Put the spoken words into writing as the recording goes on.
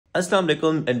अस्सलाम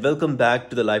वालेकुम and welcome back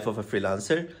to the life of a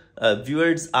freelancer.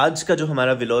 Viewers, आज का जो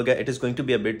हमारा व्लॉग है it is going to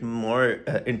be a bit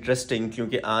more interesting,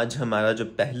 क्योंकि आज हमारा जो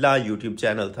पहला यूट्यूब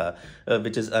चैनल था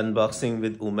which is unboxing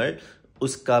with Umar,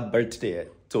 उसका बर्थडे है।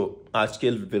 तो आज के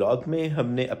व्लॉग में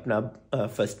हमने अपना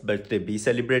फर्स्ट बर्थडे भी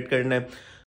सेलिब्रेट करना है।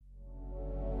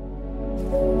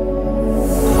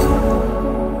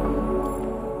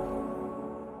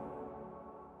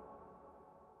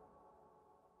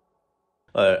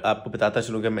 और आपको बताता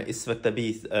चलूँगा मैं इस वक्त अभी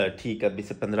अभी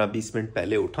से 15-20 मिनट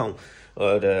पहले उठा हूँ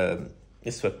और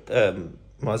इस वक्त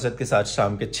मौजरत के साथ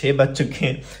शाम के 6 बज चुके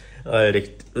हैं। और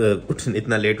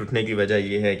इतना लेट उठने की वजह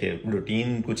यह है कि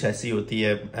रूटीन कुछ ऐसी होती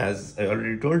है, as I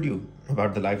already told you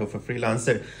about the life of a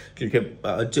freelancer, क्योंकि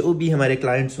जो भी हमारे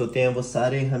क्लाइंट्स होते हैं वो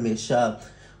सारे हमेशा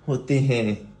होते हैं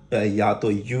या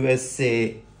तो यूएस से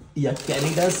या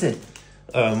कनाडा से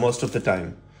मोस्ट ऑफ द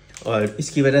टाइम, और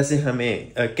इसकी वजह से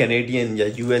हमें कैनेडियन या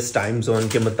यूएस टाइम जोन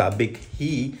के मुताबिक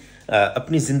ही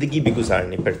अपनी ज़िंदगी भी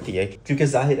गुजारनी पड़ती है, क्योंकि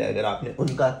जाहिर है अगर आपने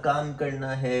उनका काम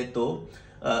करना है तो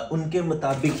उनके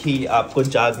मुताबिक ही आपको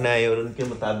जागना है और उनके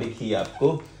मुताबिक ही आपको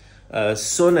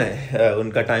सोना है।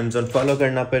 उनका टाइम जोन फॉलो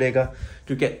करना पड़ेगा,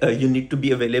 क्योंकि you need to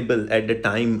be available at the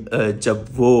time जब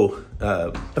वो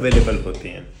अवेलेबल होते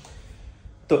हैं।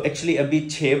 तो एक्चुअली अभी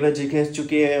 6 बजे कह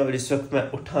चुके हैं और इस वक्त मैं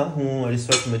उठा हूँ और इस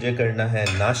वक्त मुझे करना है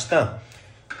नाश्ता।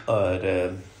 और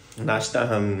नाश्ता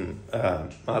हम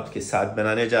आपके साथ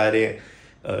बनाने जा रहे हैं।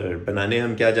 और बनाने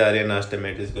हम क्या जा रहे हैं नाश्ते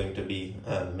में, it is going to be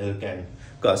milk and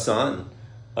क्रॉसान।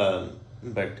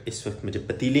 But इस वक्त मुझे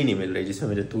पतीली नहीं मिल रही जिसमें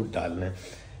मुझे दूध डालना है।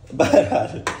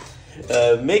 बहरहाल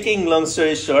मेकिंग लॉन्ग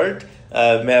स्टोरी शॉर्ट,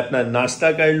 मैं अपना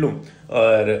नाश्ता कर लूँ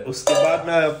और उसके बाद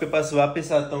मैं आपके पास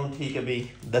वापस आता हूँ, ठीक है, अभी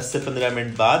 10 से 15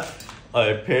 मिनट बाद।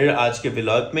 और फिर आज के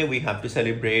व्लॉग में we have to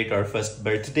celebrate our first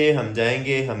birthday. हम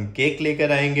जाएंगे, हम केक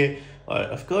लेकर आएंगे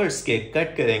और ऑफ कोर्स केक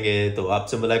कट करेंगे, तो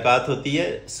आपसे मुलाकात होती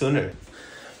है सूनर।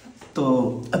 तो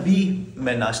अभी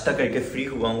मैं नाश्ता करके फ्री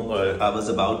हुआ हूँ और I was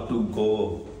about to go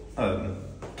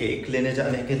cake लेने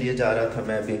जाने के लिए जा रहा था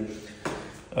मैं अभी।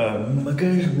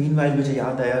 मगर मीनवाइल मुझे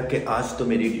याद आया कि आज तो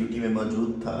मेरी ड्यूटी में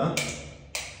मौजूद था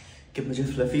कि मुझे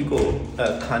फ्लफ़ी को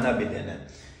खाना भी देना है।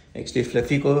 एक्चुअली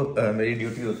फ्लफ़ी को मेरी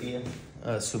ड्यूटी होती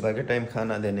है सुबह के टाइम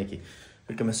खाना देने की,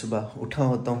 क्योंकि मैं सुबह उठा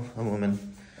होता हूँ अमूमन,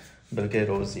 बल्कि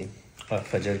रोज़ ही, और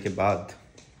फजर के बाद।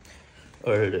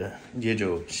 और ये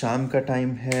जो शाम का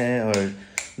टाइम है और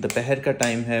दोपहर का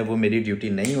टाइम है वो मेरी ड्यूटी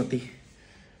नहीं होती।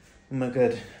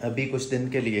 मगर अभी कुछ दिन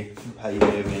के लिए भाई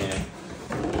गए हुए हैं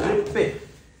ट्रिप पे,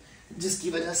 जिसकी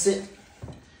वजह से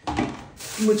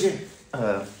मुझे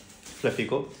फ्लफ़ी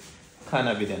को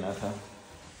खाना भी देना था।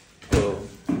 तो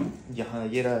यहाँ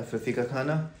ये रहा फ्लफ़ी का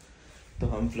खाना, तो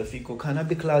हम फ्लफ़ी को खाना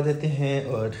भी खिला देते हैं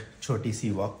और छोटी सी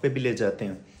वॉक पे भी ले जाते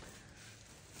हैं।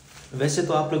 वैसे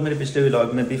तो आप लोग मेरे पिछले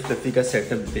व्लॉग में भी फ्लफ़ी का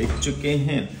सेटअप देख चुके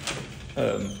हैं,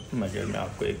 मगर मैं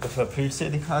आपको एक दफ़ा फिर से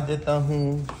दिखा देता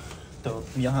हूँ। तो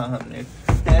यहाँ हमने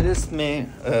टेरेस में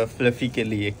फ्लफ़ी के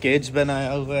लिए केज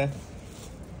बनाया हुआ है।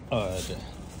 और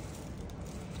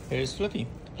here is Fluffy.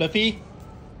 Fluffy,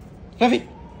 Fluffy,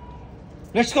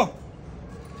 let's go,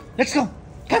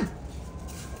 come.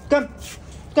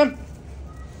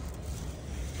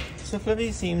 So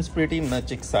Fluffy seems pretty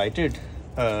much excited.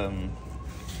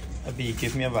 अभी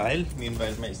give me a while.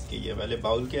 Meanwhile मैं इसके ये वाले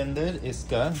बाउल के अंदर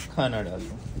इसका खाना डाल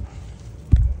दूँ।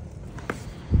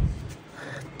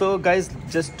 तो guys,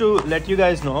 just to let you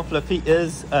guys know, Fluffy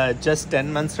is just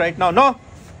 10 months right now.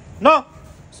 No,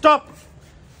 stop.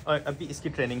 और अभी इसकी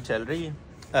ट्रेनिंग चल रही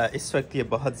है। इस वक्त ये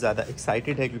बहुत ज़्यादा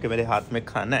एक्साइटेड है क्योंकि मेरे हाथ में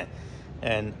खाना है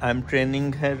एंड आई एम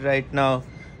ट्रेनिंग है राइट नाउ।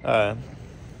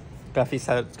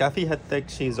 काफ़ी हद तक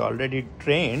शी इज़ ऑलरेडी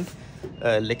ट्रेंड,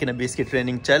 लेकिन अभी इसकी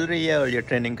ट्रेनिंग चल रही है। और ये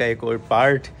ट्रेनिंग का एक और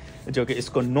पार्ट जो कि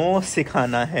इसको नो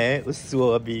सिखाना है, उस वो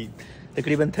अभी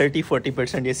तकरीबन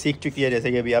 30-40% ये सीख चुकी है।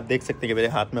 जैसे कि अभी आप देख सकते हैं कि मेरे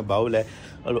हाथ में बाउल है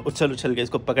और उछल के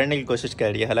इसको पकड़ने की कोशिश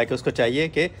कर रही है। हालांकि उसको चाहिए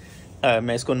कि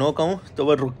मैं इसको नो कहूँ तो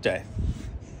वो रुक जाए।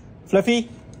 Fluffy,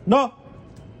 no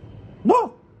no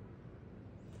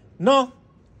no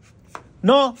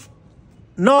no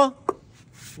no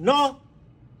no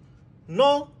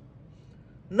no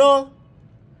no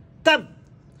come,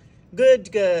 good.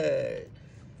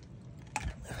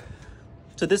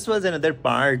 So this was another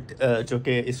part जो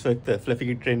कि इस वक्त फ्लफ़ी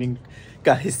की ट्रेनिंग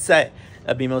का हिस्सा है।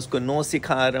 अभी मैं उसको नो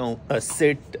सिखा रहा हूँ,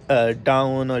 सिट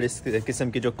डाउन और इस किस्म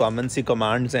की जो कॉमन सी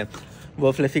कमांड्स हैं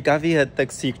वो फ्लफ़ी काफ़ी हद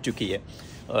तक सीख चुकी है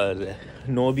और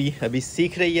नो भी अभी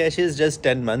सीख रही है। She is just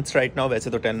 10 months right now. वैसे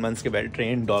तो 10 मंथ्स के वेल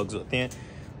ट्रेन डॉग्स होते हैं।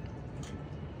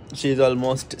 She is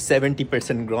almost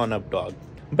 70% grown up dog.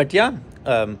 But या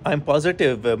आई एम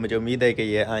पॉजिटिव, मुझे उम्मीद है कि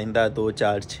ये आइंदा 2,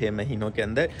 4, 6 महीनों के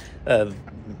अंदर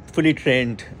फुली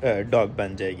ट्रेंड डॉग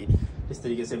बन जाएगी। इस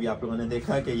तरीके से भी आप लोगों ने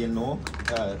देखा कि ये नोक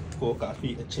को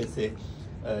काफ़ी अच्छे से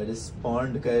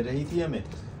रिस्पॉन्ड कर रही थी हमें।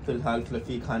 फ़िलहाल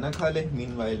फ्लफ़ी खाना खा ले,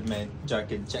 मीनवाइल मैं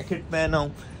जाके जैकेट पहना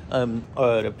हूँ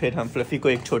और फिर हम फ्लफ़ी को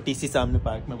एक छोटी सी सामने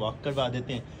पार्क में वॉक करवा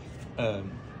देते हैं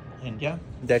एंड या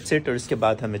दैट्स इट। और उसके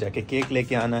बाद हमें जाके केक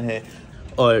लेके आना है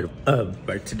और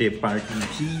बर्थडे पार्टी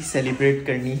भी सेलिब्रेट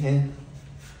करनी है।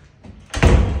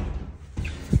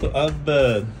 तो अब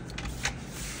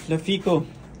फ्लफ़ी को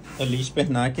लीश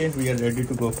पहना के we are ready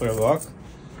to go for a walk.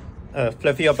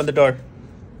 Fluffy open the door,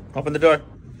 open the door.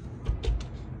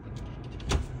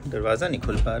 दरवाज़ा नहीं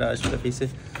खुल पा रहा आज फ्लफ़ी से।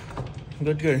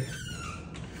 गुड गुड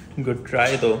गुड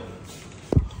ट्राई दो।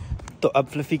 तो अब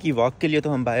फ्लफ़ी की वॉक के लिए तो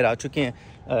हम बाहर आ चुके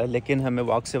हैं, लेकिन हमें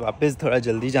वॉक से वापस थोड़ा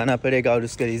जल्दी जाना पड़ेगा। और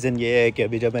उसका रीज़न ये है कि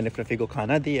अभी जब मैंने फ्लफ़ी को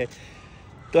खाना दिया है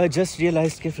तो आई जस्ट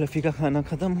रियलाइज़ कि फ्लफ़ी का खाना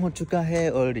ख़त्म हो चुका है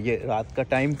और ये रात का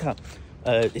टाइम था।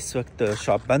 इस वक्त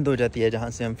शॉप बंद हो जाती है जहाँ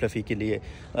से हम फ्लफ़ी के लिए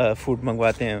फ़ूड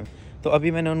मंगवाते हैं। तो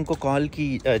अभी मैंने उनको कॉल की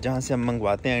जहाँ से हम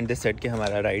मंगवाते हैं एंड दे सेड कि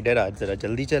हमारा राइडर आज ज़रा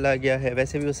जल्दी चला गया है।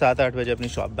 वैसे भी वो 7-8 बजे अपनी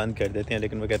शॉप बंद कर देते हैं,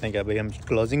 लेकिन वो कहते हैं कि अभी हम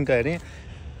क्लोजिंग कर रहे हैं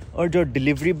और जो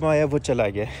डिलीवरी बॉय है वो चला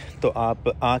गया है, तो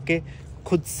आप आके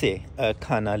खुद से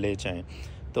खाना ले जाएं।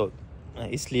 तो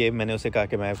इसलिए मैंने उसे कहा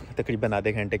कि मैं तकरीबन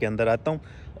आधे घंटे के अंदर आता हूँ।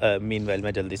 मीनवाइल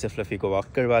मैं जल्दी से फ्लफ़ी को वॉक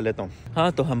करवा लेता हूँ।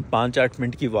 हाँ, तो हम 5-8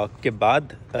 मिनट की वॉक के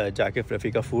बाद जाके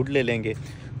फ्लफ़ी का फ़ूड ले लेंगे।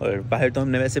 और बाहर तो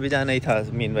हमने वैसे भी जाना ही था,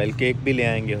 मीनवाइल केक भी ले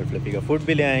आएंगे और फ्लफ़ी का फ़ूड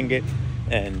भी ले आएंगे।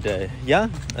 एंड या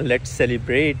let's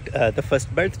celebrate the first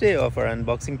birthday of our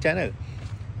unboxing channel.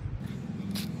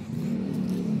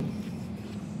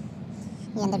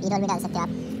 ये अंदर बी-रोल भी डाल सकते हो आप।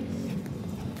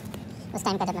 उस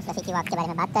टाइम का जब मैं फ्लफ़ी की वॉक के बारे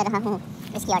में बात कर रहा हूँ,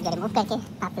 इसकी ऑडियो रिमूव करके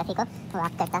आप फ्लफ़ी को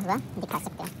वॉक करता हुआ दिखा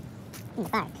सकते हो in the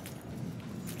park.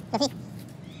 Fluffy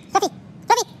fluffy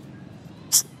fluffy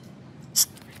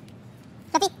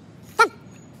fluffy कम।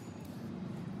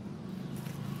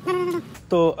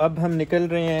 तो अब हम निकल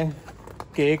रहे हैं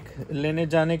केक लेने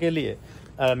जाने के लिए।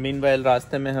 मीनवाइल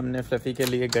रास्ते में हमने फ्लफ़ी के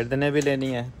लिए गर्दनें भी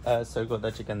लेनी है सरगोदा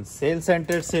चिकन सेल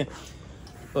सेंटर से।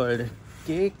 और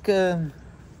केक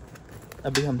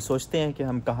अभी हम सोचते हैं कि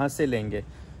हम कहाँ से लेंगे।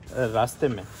 रास्ते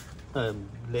में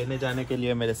लेने जाने के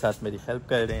लिए मेरे साथ मेरी हेल्प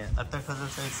कर रहे हैं अतर फजल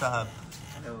सईद साहब,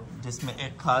 जिसमें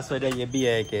एक ख़ास वजह ये भी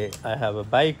है कि आई हैव अ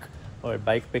बाइक और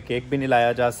बाइक पे केक भी नहीं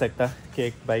लाया जा सकता।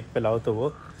 केक बाइक पे लाओ तो वो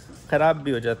ख़राब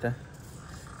भी हो जाता है।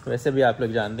 वैसे भी आप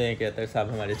लोग जानते हैं कि अतर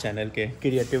साहब हमारे चैनल के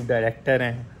क्रिएटिव डायरेक्टर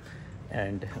हैं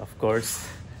एंड ऑफ कोर्स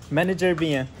मैनेजर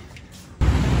भी हैं।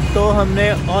 तो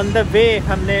हमने ऑन द वे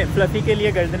हमने फ्लफ़ी के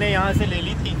लिए गर्दनें यहाँ से ले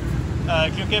ली थी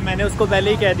क्योंकि मैंने उसको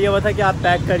पहले ही कह दिया हुआ था कि आप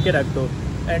पैक करके रख दो।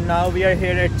 And now we are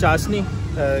here at चाशनी।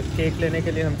 केक लेने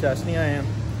के लिए हम चाशनी आए हैं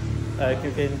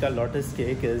क्योंकि इनका लोटस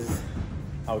केक इज़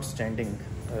आउटस्टैंडिंग।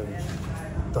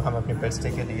 तो हम अपने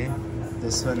बर्थडे के लिए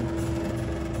दिस वन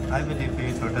आई बिलीव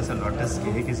कि छोटा सा lotus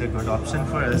cake is a good option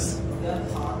for us.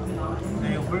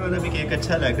 नहीं, ऊपर वाला भी केक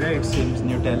अच्छा लग रहा है। इट सीम्स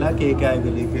न्यूटेला केक है I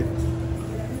believe it,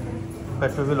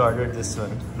 but we will order this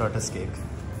one lotus cake.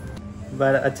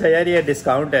 पर अच्छा यार, ये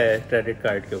डिस्काउंट है क्रेडिट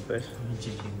कार्ड के ऊपर।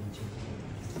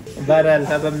 बहरहाल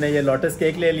अब हमने ये लोटस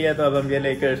केक ले लिया, तो अब हम ये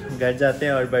लेकर घर जाते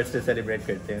हैं और बर्थडे सेलिब्रेट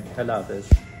करते हैं। अल्लाह हाफ़िज़।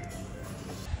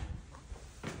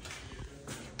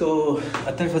 तो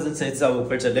अतर फजल सईद साहब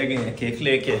ऊपर चले गए हैं केक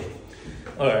लेके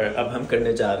और अब हम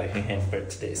करने जा रहे हैं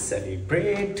बर्थडे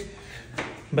सेलिब्रेट।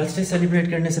 बर्थडे सेलिब्रेट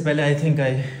करने से पहले I think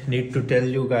I need to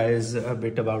tell you guys a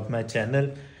bit about my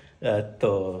channel. तो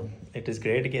इट इज़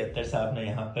ग्रेट कि अतर साहब ने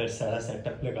यहाँ पर सारा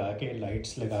सेटअप लगा के,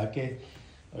 लाइट्स लगा के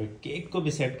और केक को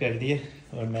भी सेट कर दिए।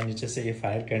 और मैं नीचे से ये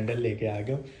फायर कैंडल लेके आ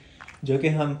गया, जो कि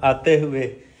हम आते हुए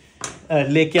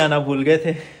लेके आना भूल गए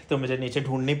थे, तो मुझे नीचे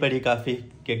ढूंढनी पड़ी काफ़ी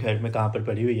कि घर में कहाँ पर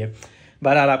पड़ी हुई है।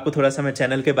 बहरहाल आपको थोड़ा सा मैं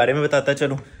चैनल के बारे में बताता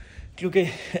चलूँ, क्योंकि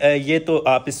ये तो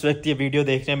आप इस वक्त ये वीडियो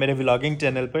देख रहे हैं मेरे व्लॉगिंग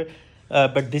चैनल पर,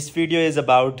 but this video is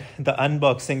about the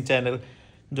unboxing channel,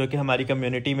 जो कि हमारी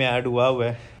कम्युनिटी में ऐड हुआ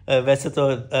है। वैसे तो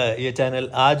ये चैनल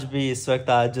आज भी इस वक्त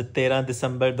आज 13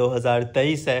 दिसंबर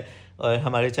 2023 है और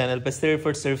हमारे चैनल पे सिर्फ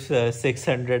और सिर्फ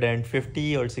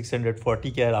 650 और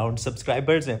 640 के अराउंड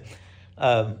सब्सक्राइबर्स हैं।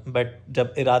 बट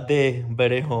जब इरादे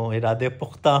बड़े हों, इरादे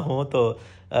पुख्ता हों, तो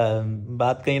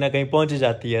बात कहीं ना कहीं पहुंच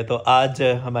जाती है। तो आज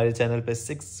हमारे चैनल पे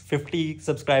 650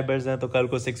 सब्सक्राइबर्स हैं, तो कल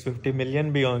को 650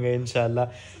 मिलियन भी होंगे इंशाल्लाह।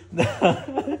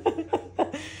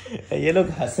 ये लोग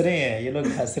हंस रहे हैं, ये लोग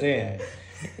हंस रहे हैं।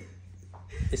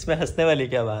 इसमें हंसने वाली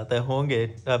क्या बात है, होंगे।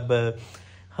 अब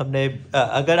हमने,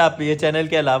 अगर आप ये चैनल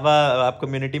के अलावा आप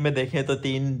कम्युनिटी में देखें तो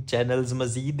 3 चैनल्स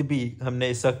मज़ीद भी हमने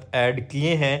इस वक्त ऐड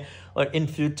किए हैं और इन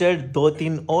फ्यूचर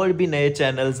 2-3 और भी नए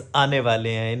चैनल्स आने वाले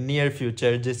हैं इन नियर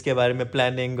फ्यूचर, जिसके बारे में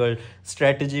प्लानिंग और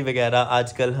स्ट्रेटजी वगैरह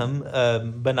आजकल हम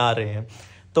बना रहे हैं।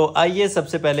 तो आइए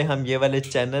सबसे पहले हम ये वाले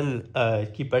चैनल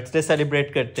की बर्थडे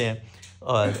सेलिब्रेट करते हैं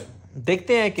और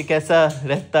देखते हैं कि कैसा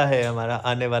रहता है हमारा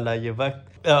आने वाला ये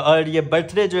वक्त। और ये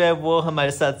बर्थडे जो है वो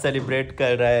हमारे साथ सेलिब्रेट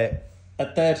कर रहा है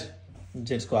अतर,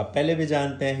 जिसको आप पहले भी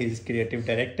जानते हैं, ही इज़ क्रिएटिव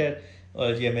डायरेक्टर।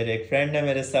 और ये मेरे एक फ्रेंड है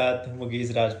मेरे साथ,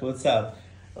 मुगीज़ राजपूत साहब,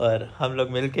 और हम लोग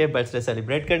मिलके बर्थडे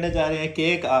सेलिब्रेट करने जा रहे हैं।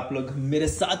 केक आप लोग मेरे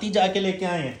साथ ही जाके लेके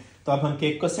आए हैं, तो अब हम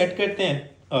केक को सेट करते हैं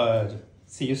और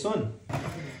सी यू सून।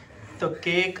 तो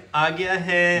केक आ गया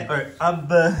है और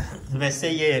अब वैसे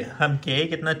ये हम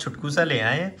केक इतना छुटकू सा ले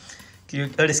आए हैं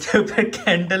क्योंकि, और इसके ऊपर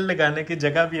कैंडल लगाने की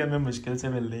जगह भी हमें मुश्किल से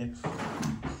मिल रही है।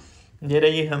 ये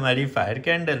रही हमारी फायर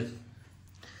कैंडल,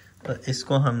 तो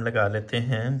इसको हम लगा लेते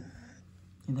हैं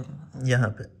यहाँ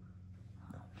पे।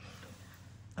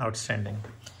 आउटस्टैंडिंग।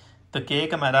 तो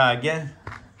केक हमारा आ गया,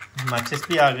 माचिस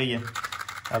भी आ गई है।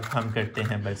 अब हम करते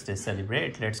हैं birthday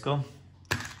celebrate, let's go.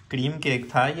 Cream cake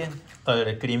था ये,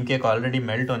 और क्रीम केक ऑलरेडी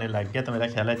मेल्ट होने लग गया, तो मेरा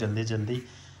ख्याल है जल्दी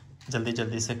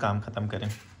जल्दी से काम ख़त्म करें।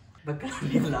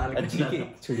 अच्छी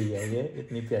केक छुरी है ये,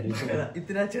 इतनी प्यारी छुरी।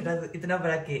 इतना छोटा, इतना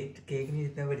बड़ा केक नहीं,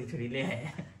 इतना बड़ी छुरी ले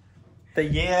आए। तो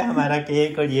ये है हमारा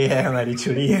केक और ये है हमारी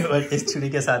छुरी है, और इस छुरी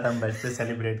के साथ हम बर्थडे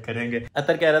सेलिब्रेट करेंगे।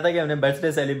 अतर कह रहा था कि हमने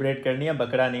बर्थडे सेलिब्रेट करनी है,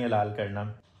 बकरा नहीं हलाल करना।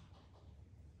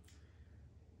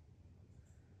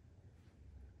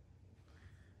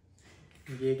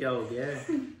 ये क्या हो गया है,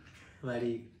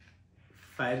 हमारी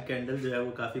फायर कैंडल जो है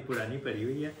वो काफ़ी पुरानी पड़ी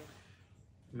हुई है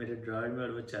मेरे ड्रॉअर में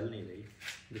और वो चल नहीं रही।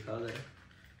 दिखाओ जरा।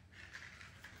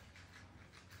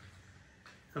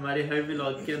 हमारे हर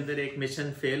व्लॉग के अंदर एक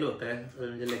मिशन फेल होता है, और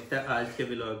मुझे लगता है आज के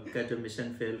व्लॉग का जो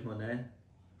मिशन फेल होना है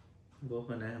वो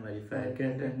होना है हमारी फायर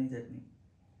कैंडल।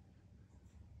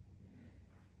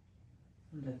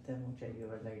 लगता है मुझे चाहिए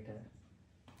और lighter.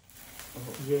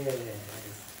 Yes.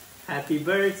 Happy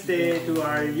birthday to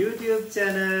our YouTube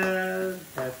channel.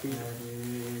 Happy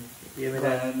ये मेरा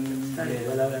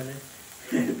वाला गाना है।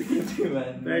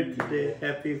 Birthday,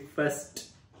 happy first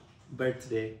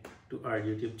birthday to our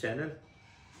YouTube channel.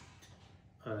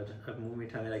 और अब मुंह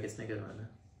मीठा मेरा किसने करवाना?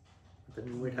 तो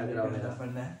मुंह मीठा कराओ मेरा।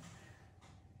 पड़ना है।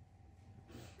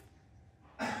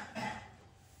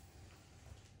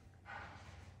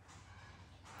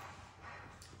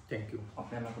 Thank you.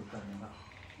 अपने मैं खुद कर दूंगा।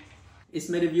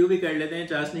 इसमें रिव्यू भी कर लेते हैं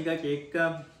चाशनी का केक का।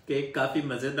 केक काफ़ी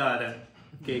मज़ेदार है।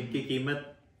 केक की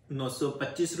कीमत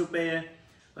 925 रुपये है,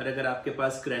 और अगर आपके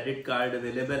पास क्रेडिट कार्ड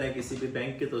अवेलेबल है किसी भी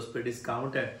बैंक के तो उस पर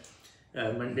डिस्काउंट है।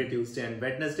 मंडे, ट्यूसडे एंड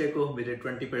वेडनेसडे को मेरे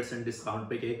 20% डिस्काउंट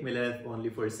पे केक मिला है, ओनली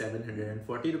फॉर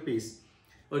 740 रुपीज़।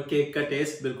 और केक का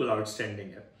टेस्ट बिल्कुल आउटस्टैंडिंग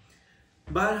है।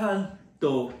 बहरहाल,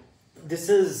 तो this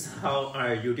is how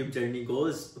our YouTube journey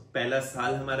goes. पहला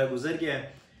साल हमारा गुजर गया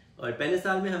है, और पहले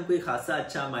साल में हम कोई खासा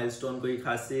अच्छा माइलस्टोन, कोई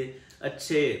खासे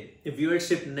अच्छे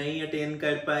व्यूअरशिप नहीं अटेन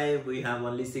कर पाए। We have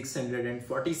only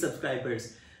 640 subscribers.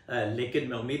 लेकिन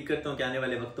मैं उम्मीद करता हूँ कि आने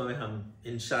वाले वक्तों में हम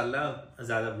इंशाल्लाह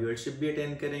ज़्यादा व्यूअरशिप भी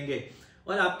अटेन करेंगे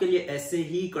और आपके लिए ऐसे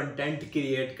ही कंटेंट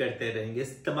क्रिएट करते रहेंगे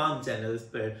तमाम चैनल्स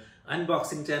पर,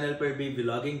 अनबॉक्सिंग चैनल पर भी,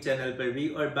 व्लॉगिंग चैनल पर भी,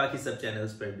 और बाकी सब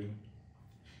चैनल्स पर भी।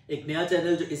 एक नया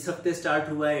चैनल जो इस हफ्ते स्टार्ट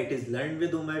हुआ है, it is learn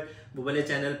with Umar. वो वाले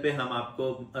चैनल पे हम आपको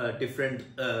डिफरेंट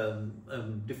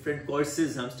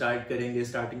कोर्सेज हम स्टार्ट करेंगे,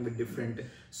 स्टार्टिंग विद डिफरेंट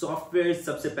सॉफ्टवेयर।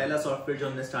 सबसे पहला सॉफ्टवेयर जो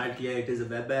हमने स्टार्ट किया है, it is a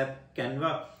web app,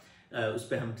 Canva. उस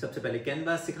पर हम सबसे पहले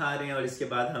कैनवा सिखा रहे हैं, और इसके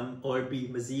बाद हम और भी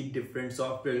मजीद डिफरेंट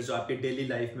सॉफ्टवेयर जो आपके डेली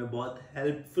लाइफ में बहुत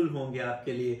हेल्पफुल होंगे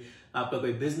आपके लिए। आपका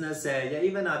कोई बिजनेस है या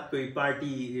इवन आप कोई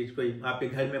पार्टी, कोई आपके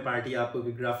घर में पार्टी, आपको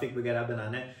कोई ग्राफिक वगैरह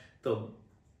बनाना है, तो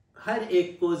हर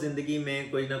एक को जिंदगी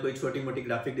में कोई ना कोई छोटी मोटी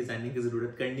ग्राफिक डिजाइनिंग की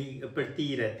जरूरत करनी पड़ती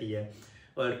ही रहती है।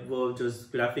 और वो जो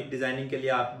ग्राफिक डिजाइनिंग के लिए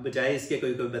आप बजाय इसके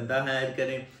कोई बंदा हायर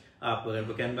करें, आप अगर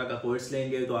वो कैनवा का कोर्स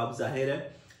लेंगे तो आप जाहिर है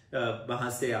वहां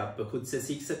से आप खुद से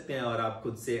सीख सकते हैं और आप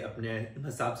खुद से अपने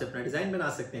हिसाब से अपना डिजाइन बना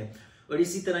सकते हैं। और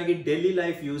इसी तरह की डेली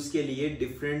लाइफ यूज के लिए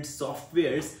डिफरेंट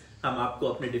सॉफ्टवेयर्स हम आपको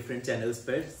अपने डिफरेंट चैनल्स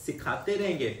पर सिखाते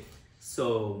रहेंगे। सो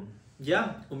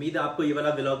उम्मीद है आपको ये वाला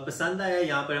व्लॉग पसंद आया।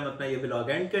 यहाँ पर हम अपना ये व्लॉग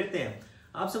एंड करते हैं।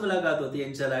 आपसे मुलाकात होती है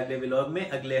इंशाल्लाह अगले व्लॉग में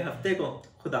अगले हफ्ते को।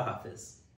 खुदा हाफिज।